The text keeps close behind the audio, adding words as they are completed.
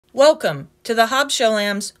Welcome to the Hobbs Show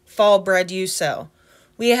Lambs Fall Bred Ewe Sale.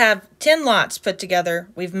 We have 10 lots put together.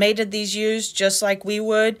 We've mated these ewes just like we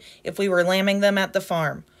would if we were lambing them at the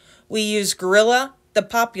farm. We use Gorilla, the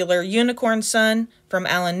popular Unicorn Son from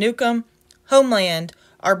Alan Newcomb, Homeland,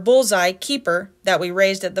 our Bullseye Keeper that we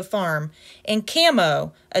raised at the farm, and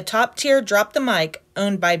Camo, a top-tier drop the mic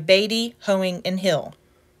owned by Beatty, Hoeing, and Hill.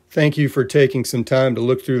 Thank you for taking some time to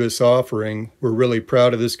look through this offering. We're really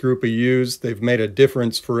proud of this group of ewes. They've made a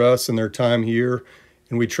difference for us in their time here,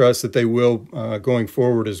 and we trust that they will going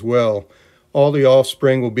forward as well. All the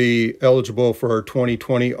offspring will be eligible for our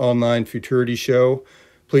 2020 online futurity show.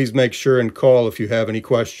 Please make sure and call if you have any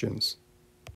questions.